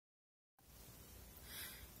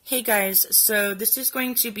Hey guys, so this is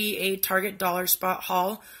going to be a Target Dollar Spot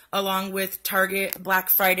haul along with Target Black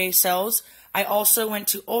Friday sales. I also went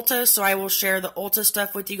to Ulta, so I will share the Ulta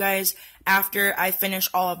stuff with you guys after I finish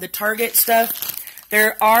all of the Target stuff.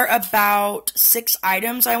 There are about 6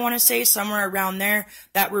 items, I want to say, somewhere around there,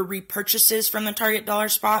 that were repurchases from the Target Dollar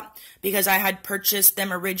Spot because I had purchased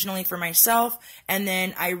them originally for myself and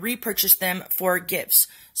then I repurchased them for gifts.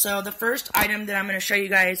 So the first item that I'm going to show you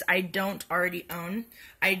guys, I don't already own.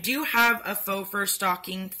 I do have a faux fur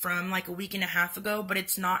stocking from like a week and a half ago, but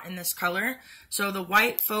it's not in this color. So the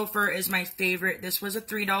white faux fur is my favorite. This was a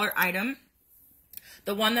 $3 item.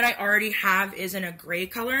 The one that I already have is in a gray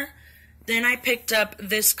color. Then I picked up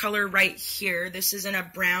this color right here. This is in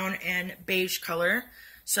a brown and beige color.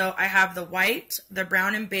 So I have the white, the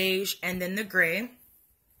brown and beige, and then the gray.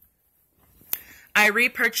 I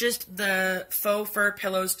repurchased the faux fur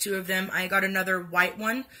pillows, 2 of them. I got another white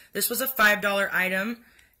one. This was a $5 item.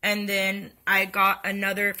 And then I got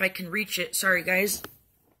another, if I can reach it, sorry guys.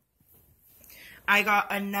 I got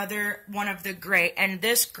another one of the gray, and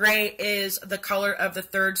this gray is the color of the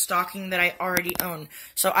 3rd stocking that I already own.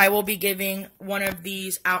 So I will be giving one of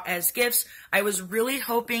these out as gifts. I was really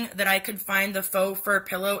hoping that I could find the faux fur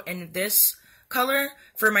pillow in this color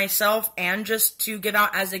for myself and just to give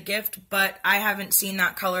out as a gift, but I haven't seen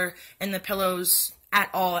that color in the pillows at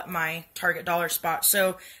all at my Target Dollar Spot.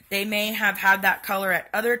 So they may have had that color at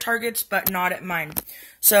other Targets, but not at mine.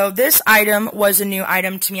 So this item was a new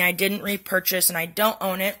item to me. I didn't repurchase and I don't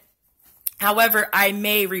own it. However, I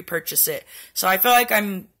may repurchase it. So I feel like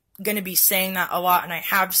I'm going to be saying that a lot, and I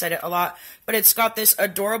have said it a lot, but it's got this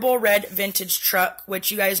adorable red vintage truck, which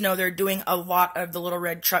you guys know they're doing a lot of the little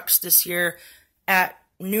red trucks this year at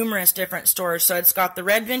numerous different stores. So it's got the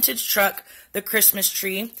red vintage truck, the Christmas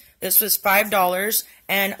tree. This was $5,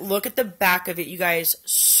 and look at the back of it, you guys.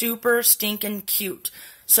 Super stinking cute.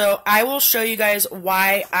 So I will show you guys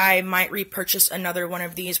why I might repurchase another one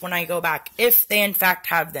of these when I go back, if they in fact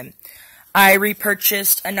have them. I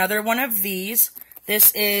repurchased another one of these.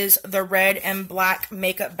 This is the red and black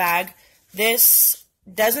makeup bag. This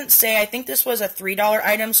doesn't say, I think this was a $3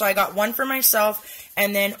 item, so I got one for myself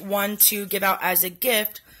and then one to give out as a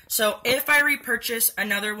gift. So if I repurchase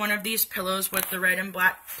another one of these pillows with the red and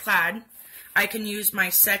black plaid, I can use my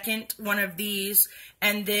second one of these,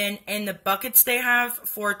 and then in the buckets they have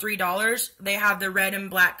for $3, they have the red and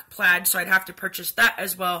black plaid, so I'd have to purchase that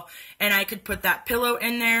as well, and I could put that pillow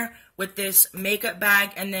in there with this makeup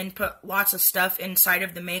bag and then put lots of stuff inside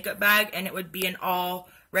of the makeup bag, and it would be an all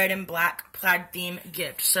red and black plaid theme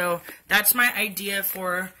gift. So that's my idea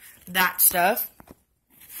for that stuff.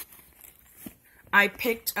 I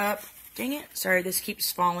picked up, dang it, sorry, this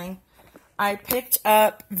keeps falling. I picked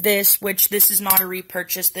up this, which this is not a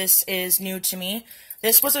repurchase. This is new to me.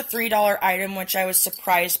 This was a $3 item, which I was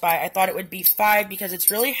surprised by. I thought it would be $5 because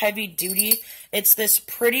it's really heavy duty. It's this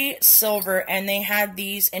pretty silver, and they had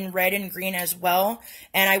these in red and green as well.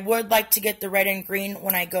 And I would like to get the red and green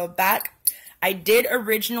when I go back. I did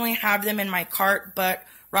originally have them in my cart, but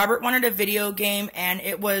Robert wanted a video game, and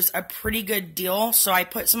it was a pretty good deal, so I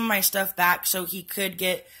put some of my stuff back so he could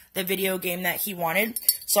get the video game that he wanted.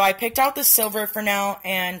 So I picked out the silver for now,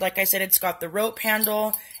 and like I said, it's got the rope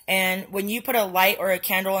handle, and when you put a light or a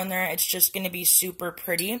candle in there, it's just going to be super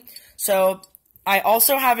pretty. So I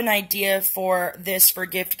also have an idea for this for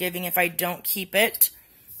gift giving if I don't keep it,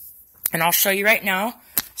 and I'll show you right now.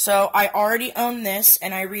 So I already own this,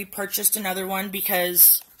 and I repurchased another one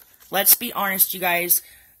because, let's be honest, you guys,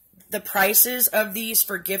 the prices of these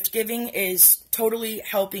for gift giving is totally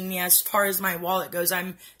helping me as far as my wallet goes.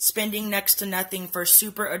 I'm spending next to nothing for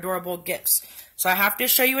super adorable gifts. So I have to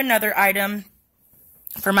show you another item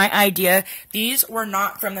for my idea. These were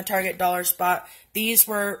not from the Target Dollar Spot. These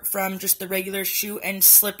were from just the regular shoe and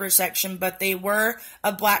slipper section, but they were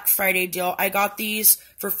a Black Friday deal. I got these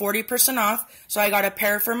for 40% off, so I got a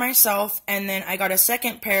pair for myself, and then I got a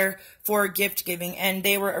second pair for gift giving, and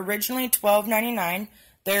they were originally $12.99.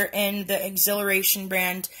 They're in the Exhilaration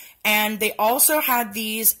brand, and they also had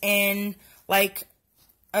these in like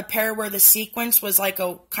a pair where the sequence was like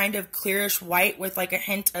a kind of clearish white with like a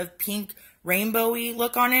hint of pink rainbowy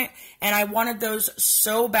look on it, and I wanted those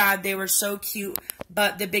so bad. They were so cute,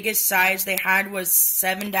 but the biggest size they had was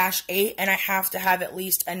 7-8, and I have to have at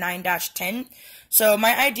least a 9-10. So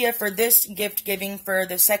my idea for this gift giving for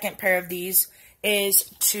the second pair of these is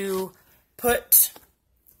to put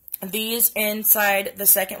these inside the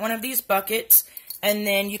second one of these buckets, and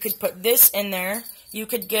then you could put this in there. You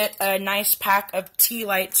could get a nice pack of tea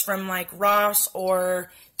lights from like Ross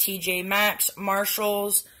or TJ Maxx,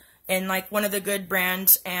 Marshalls, and like one of the good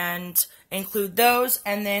brands, and include those.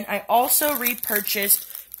 And then I also repurchased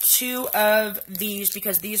 2 of these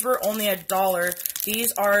because these were only $1.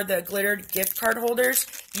 These are the glittered gift card holders.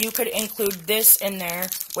 You could include this in there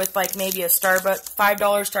with like maybe a Starbucks, $5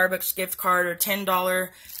 Starbucks gift card or $10,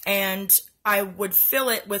 and I would fill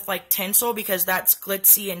it with like tinsel because that's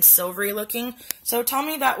glitzy and silvery looking. So tell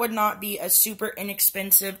me that would not be a super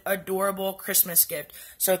inexpensive, adorable Christmas gift.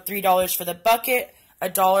 So $3 for the bucket,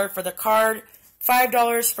 $1 for the card,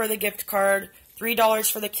 $5 for the gift card,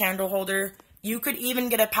 $3 for the candle holder. You could even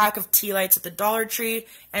get a pack of tea lights at the Dollar Tree.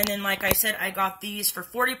 And then, like I said, I got these for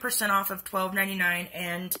 40% off of $12.99.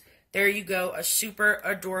 And there you go, a super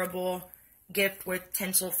adorable gift with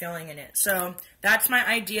tinsel filling in it. So that's my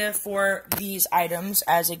idea for these items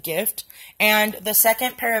as a gift. And the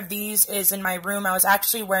second pair of these is in my room. I was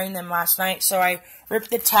actually wearing them last night, so I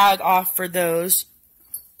ripped the tag off for those.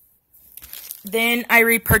 Then I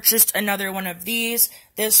repurchased another one of these.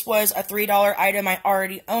 This was a $3 item. I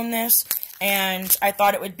already own this, and I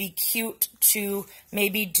thought it would be cute to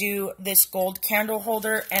maybe do this gold candle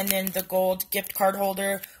holder and then the gold gift card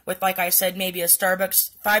holder with, like I said, maybe a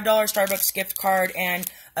Starbucks, $5 Starbucks gift card and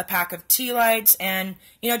a pack of tea lights and,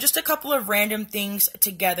 you know, just a couple of random things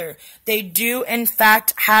together. They do, in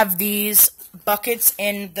fact, have these buckets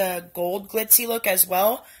in the gold glitzy look as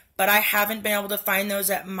well, but I haven't been able to find those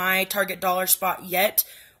at my Target dollar spot yet.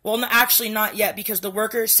 Well, no, actually not yet because the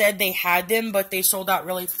workers said they had them, but they sold out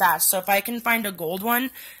really fast. So if I can find a gold one,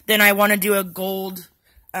 then I want to do a gold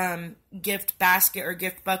gift basket or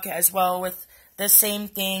gift bucket as well with the same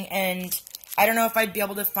thing. And I don't know if I'd be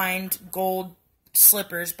able to find gold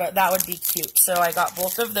slippers, but that would be cute. So I got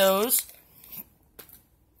both of those.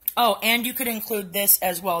 Oh, and you could include this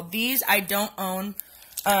as well. These I don't own.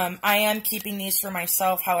 I am keeping these for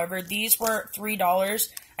myself. However, these were $3.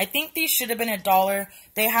 I think these should have been $1.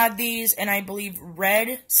 They had these in, I believe,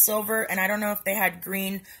 red, silver, and I don't know if they had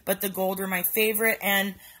green, but the gold were my favorite.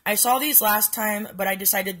 And I saw these last time, but I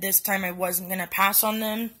decided this time I wasn't going to pass on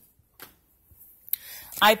them.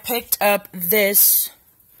 I picked up this,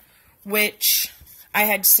 which I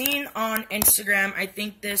had seen on Instagram. I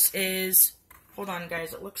think this is, hold on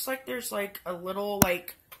guys, it looks like there's like a little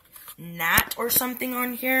like gnat or something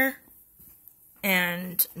on here.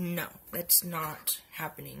 And no, that's not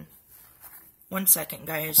happening. One second,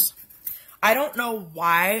 guys. I don't know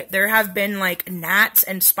why there have been like gnats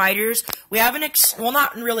and spiders. We have well,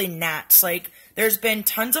 not really gnats. Like there's been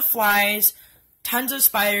tons of flies, tons of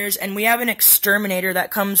spiders, and we have an exterminator that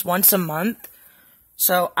comes once a month.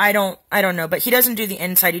 So I don't know, but he doesn't do the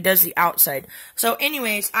inside, he does the outside. So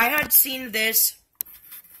anyways, I had seen this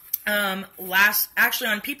actually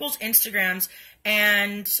on people's Instagrams,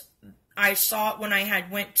 and I saw it when I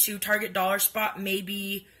had went to Target Dollar Spot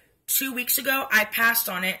maybe 2 weeks ago. I passed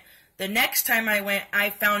on it. The next time I went, I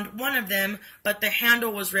found one of them, but the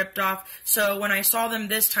handle was ripped off. So when I saw them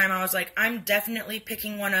this time, I was like, I'm definitely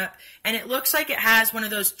picking one up. And it looks like it has one of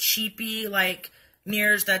those cheapy, like,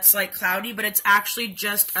 mirrors that's, like, cloudy, but it's actually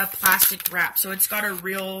just a plastic wrap. So it's got a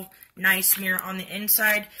real nice mirror on the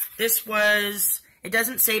inside. This was, it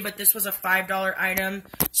doesn't say, but this was a $5 item.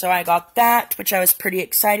 So I got that, which I was pretty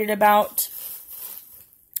excited about.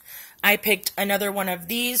 I picked another one of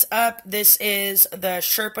these up. This is the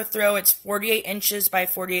Sherpa Throw. It's 48 inches by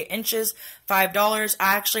 48 inches, $5.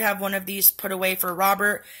 I actually have one of these put away for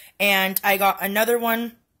Robert, and I got another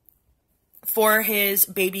one for his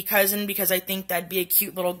baby cousin because I think that'd be a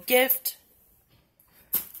cute little gift.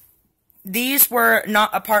 These were not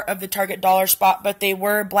a part of the Target Dollar Spot, but they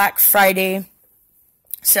were Black Friday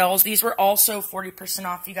sales. These were also 40%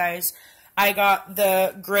 off, you guys. I got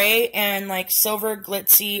the gray and like silver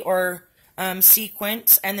glitzy or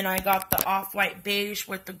sequence, and then I got the off-white beige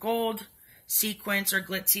with the gold sequence or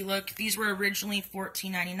glitzy look. These were originally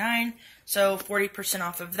 $14.99, so 40%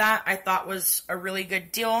 off of that I thought was a really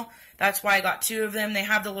good deal. That's why I got two of them. They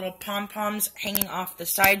have the little pom-poms hanging off the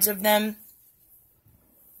sides of them.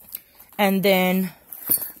 And then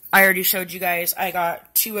I already showed you guys, I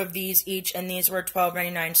got two of these each, and these were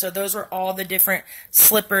 $12.99. So those were all the different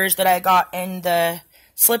slippers that I got in the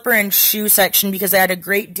slipper and shoe section because they had a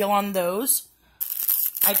great deal on those.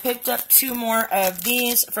 I picked up two more of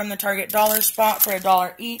these from the Target Dollar Spot for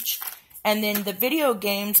 $1 each. And then the video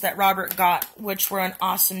games that Robert got, which were an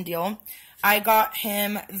awesome deal. I got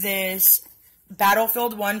him this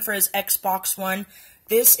Battlefield 1 for his Xbox One.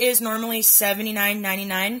 This is normally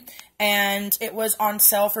 $79.99, and it was on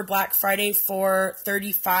sale for Black Friday for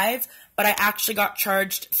 $35, but I actually got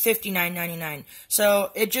charged $59.99.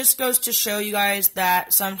 So it just goes to show you guys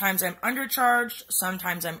that sometimes I'm undercharged,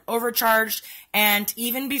 sometimes I'm overcharged, and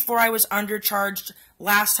even before I was undercharged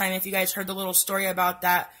last time, if you guys heard the little story about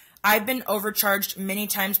that, I've been overcharged many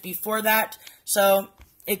times before that. So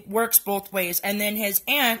it works both ways. And then his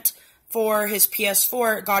aunt, for his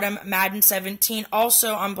PS4, got him Madden 17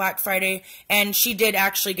 also on Black Friday, and she did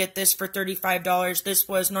actually get this for $35. This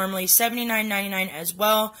was normally $79.99 as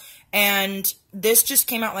well, and this just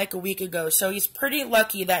came out like a week ago, so he's pretty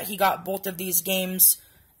lucky that he got both of these games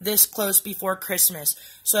this close before Christmas.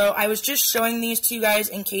 So I was just showing these to you guys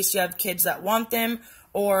in case you have kids that want them,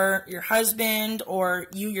 or your husband or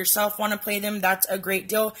you yourself want to play them. That's a great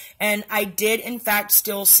deal. And I did, in fact,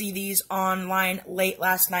 still see these online late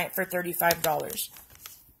last night for $35.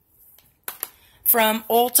 From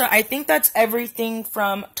Ulta, I think that's everything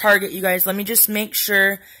from Target, you guys. Let me just make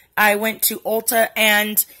sure. I went to Ulta,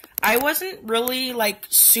 and I wasn't really, like,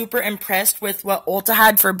 super impressed with what Ulta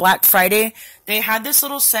had for Black Friday. They had this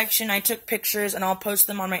little section. I took pictures, and I'll post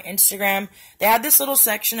them on my Instagram. They had this little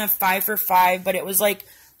section of 5 for $5, but it was, like,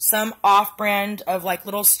 some off-brand of, like,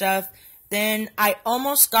 little stuff. Then I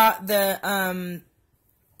almost got the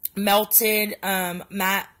melted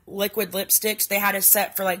matte liquid lipsticks. They had a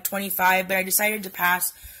set for, like, $25, but I decided to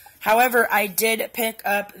pass. However, I did pick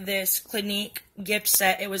up this Clinique gift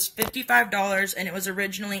set. It was $55, and it was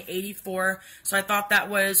originally $84, so I thought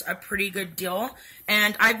that was a pretty good deal.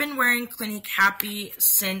 And I've been wearing Clinique Happy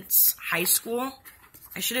since high school.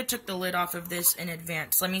 I should have took the lid off of this in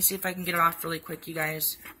advance. Let me see if I can get it off really quick, you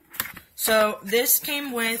guys. So this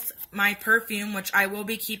came with my perfume, which I will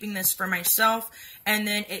be keeping this for myself, and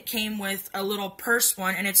then it came with a little purse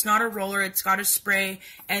one, and it's not a roller, it's got a spray,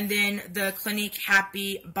 and then the Clinique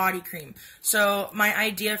Happy body cream. So my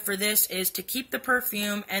idea for this is to keep the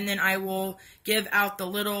perfume, and then I will give out the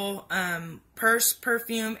little purse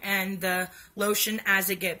perfume and the lotion as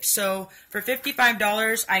a gift. So for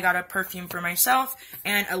 $55, I got a perfume for myself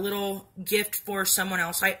and a little gift for someone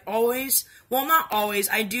else. I always, well, not always,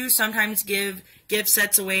 I do sometimes give gift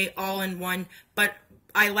sets away all in one, but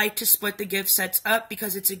I like to split the gift sets up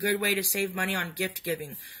because it's a good way to save money on gift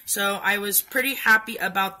giving. So I was pretty happy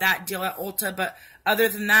about that deal at Ulta, but other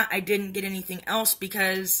than that, I didn't get anything else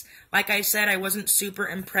because, like I said, I wasn't super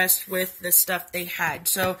impressed with the stuff they had.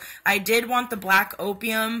 So I did want the Black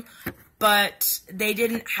Opium, but they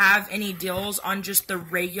didn't have any deals on just the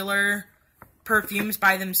regular perfumes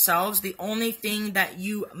by themselves. The only thing that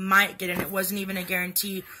you might get, and it wasn't even a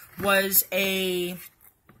guarantee, was a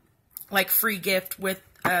like free gift with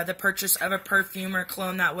the purchase of a perfume or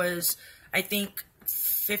cologne that was, I think,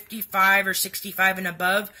 55 or 65 and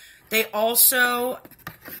above. They also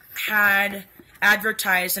had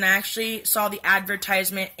advertised, and I actually saw the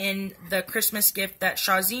advertisement in the Christmas gift that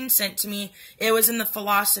Shazine sent to me. It was in the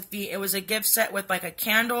Philosophy. It was a gift set with like a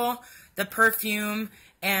candle, the perfume,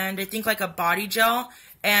 and I think like a body gel.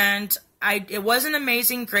 And it wasn't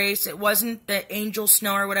Amazing Grace. It wasn't the Angel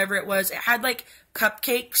Snow or whatever it was. It had like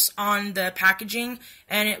cupcakes on the packaging,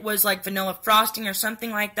 and it was like vanilla frosting or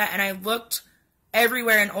something like that. And I looked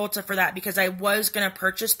everywhere in Ulta for that because I was going to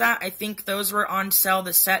purchase that. I think those were on sale,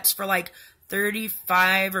 the sets, for like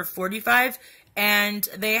 $35 or $45. And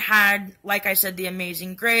they had, like I said, the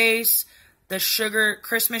Amazing Grace, the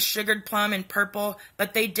Christmas sugared plum in purple,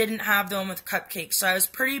 but they didn't have the one with cupcakes. So I was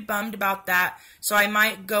pretty bummed about that. So I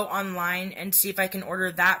might go online and see if I can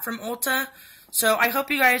order that from Ulta. So I hope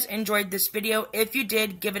you guys enjoyed this video. If you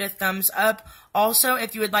did, give it a thumbs up. Also,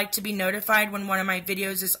 if you would like to be notified when one of my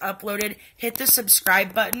videos is uploaded, hit the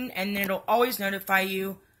subscribe button, and then it'll always notify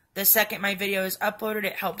you the second my video is uploaded.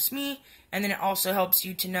 It helps me, and then it also helps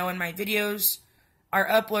you to know when my videos are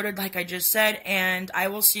uploaded, like I just said. And I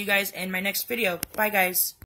will see you guys in my next video. Bye, guys.